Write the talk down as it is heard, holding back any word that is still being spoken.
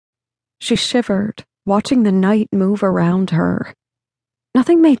She shivered, watching the night move around her.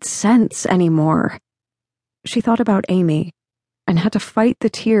 Nothing made sense anymore. She thought about Amy and had to fight the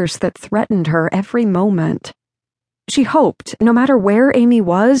tears that threatened her every moment. She hoped, no matter where Amy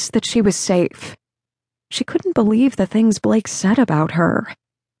was, that she was safe. She couldn't believe the things Blake said about her.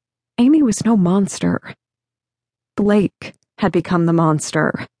 Amy was no monster. Blake had become the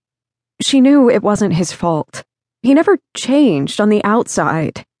monster. She knew it wasn't his fault. He never changed on the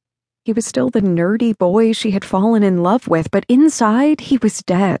outside. He was still the nerdy boy she had fallen in love with, but inside he was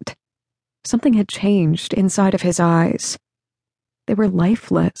dead. Something had changed inside of his eyes. They were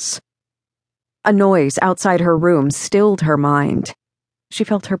lifeless. A noise outside her room stilled her mind. She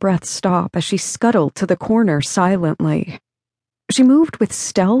felt her breath stop as she scuttled to the corner silently. She moved with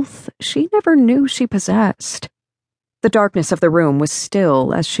stealth she never knew she possessed. The darkness of the room was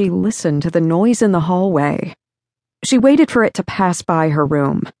still as she listened to the noise in the hallway. She waited for it to pass by her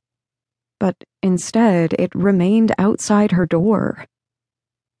room. But instead, it remained outside her door.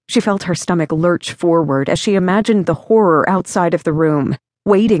 She felt her stomach lurch forward as she imagined the horror outside of the room,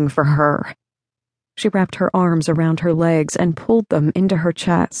 waiting for her. She wrapped her arms around her legs and pulled them into her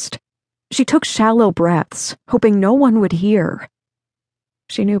chest. She took shallow breaths, hoping no one would hear.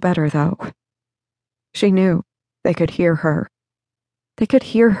 She knew better, though. She knew they could hear her. They could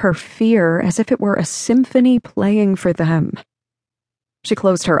hear her fear as if it were a symphony playing for them. She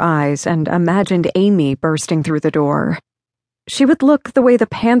closed her eyes and imagined Amy bursting through the door. She would look the way the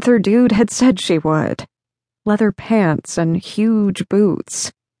panther dude had said she would. Leather pants and huge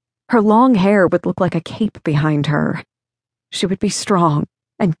boots. Her long hair would look like a cape behind her. She would be strong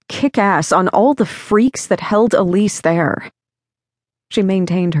and kick ass on all the freaks that held Elise there. She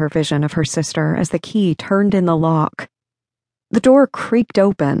maintained her vision of her sister as the key turned in the lock. The door creaked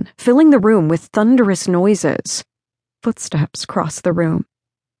open, filling the room with thunderous noises. Footsteps crossed the room.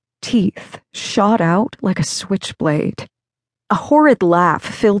 Teeth shot out like a switchblade. A horrid laugh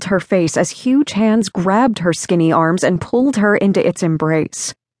filled her face as huge hands grabbed her skinny arms and pulled her into its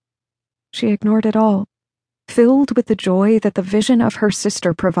embrace. She ignored it all, filled with the joy that the vision of her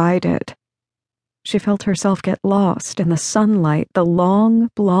sister provided. She felt herself get lost in the sunlight the long,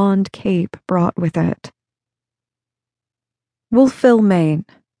 blonde cape brought with it. Wolfville, Maine.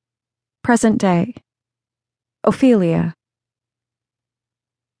 Present day. Ophelia.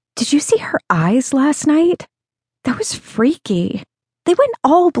 Did you see her eyes last night? That was freaky. They went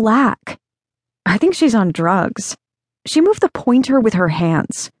all black. I think she's on drugs. She moved the pointer with her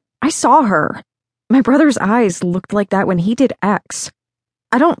hands. I saw her. My brother's eyes looked like that when he did X.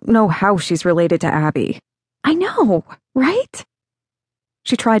 I don't know how she's related to Abby. I know, right?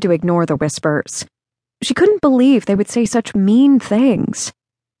 She tried to ignore the whispers. She couldn't believe they would say such mean things.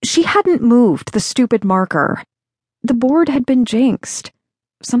 She hadn't moved the stupid marker. The board had been jinxed.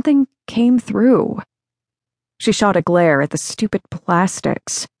 Something came through. She shot a glare at the stupid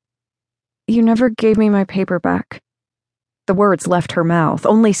plastics. You never gave me my paper back. The words left her mouth,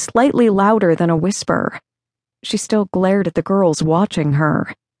 only slightly louder than a whisper. She still glared at the girls watching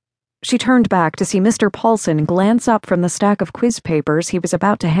her. She turned back to see Mr. Paulson glance up from the stack of quiz papers he was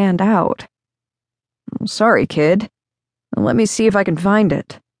about to hand out. Sorry, kid. Let me see if I can find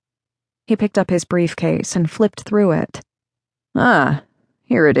it. He picked up his briefcase and flipped through it. Ah,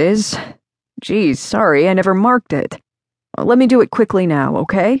 here it is. Geez, sorry, I never marked it. Let me do it quickly now,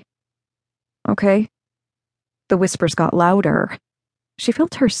 okay? Okay. The whispers got louder. She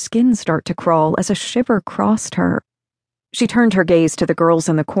felt her skin start to crawl as a shiver crossed her. She turned her gaze to the girls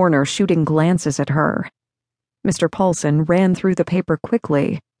in the corner, shooting glances at her. Mr. Paulson ran through the paper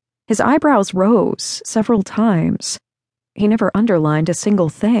quickly. His eyebrows rose several times. He never underlined a single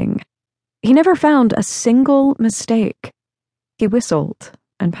thing. He never found a single mistake. He whistled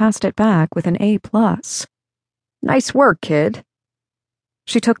and passed it back with an A+. Nice work, kid.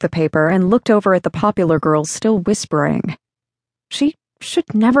 She took the paper and looked over at the popular girls still whispering. She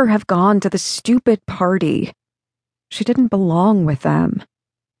should never have gone to the stupid party. She didn't belong with them.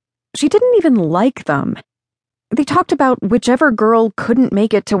 She didn't even like them. They talked about whichever girl couldn't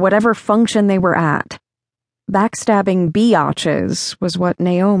make it to whatever function they were at. Backstabbing biatches was what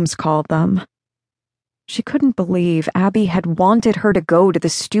Naoms called them. She couldn't believe Abby had wanted her to go to the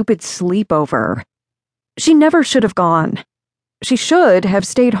stupid sleepover. She never should have gone. She should have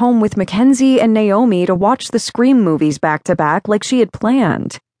stayed home with Mackenzie and Naomi to watch the Scream movies back-to-back like she had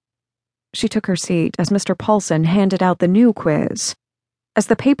planned. She took her seat as Mr. Paulson handed out the new quiz. As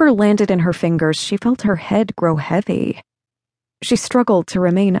the paper landed in her fingers, she felt her head grow heavy. She struggled to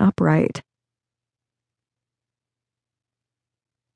remain upright.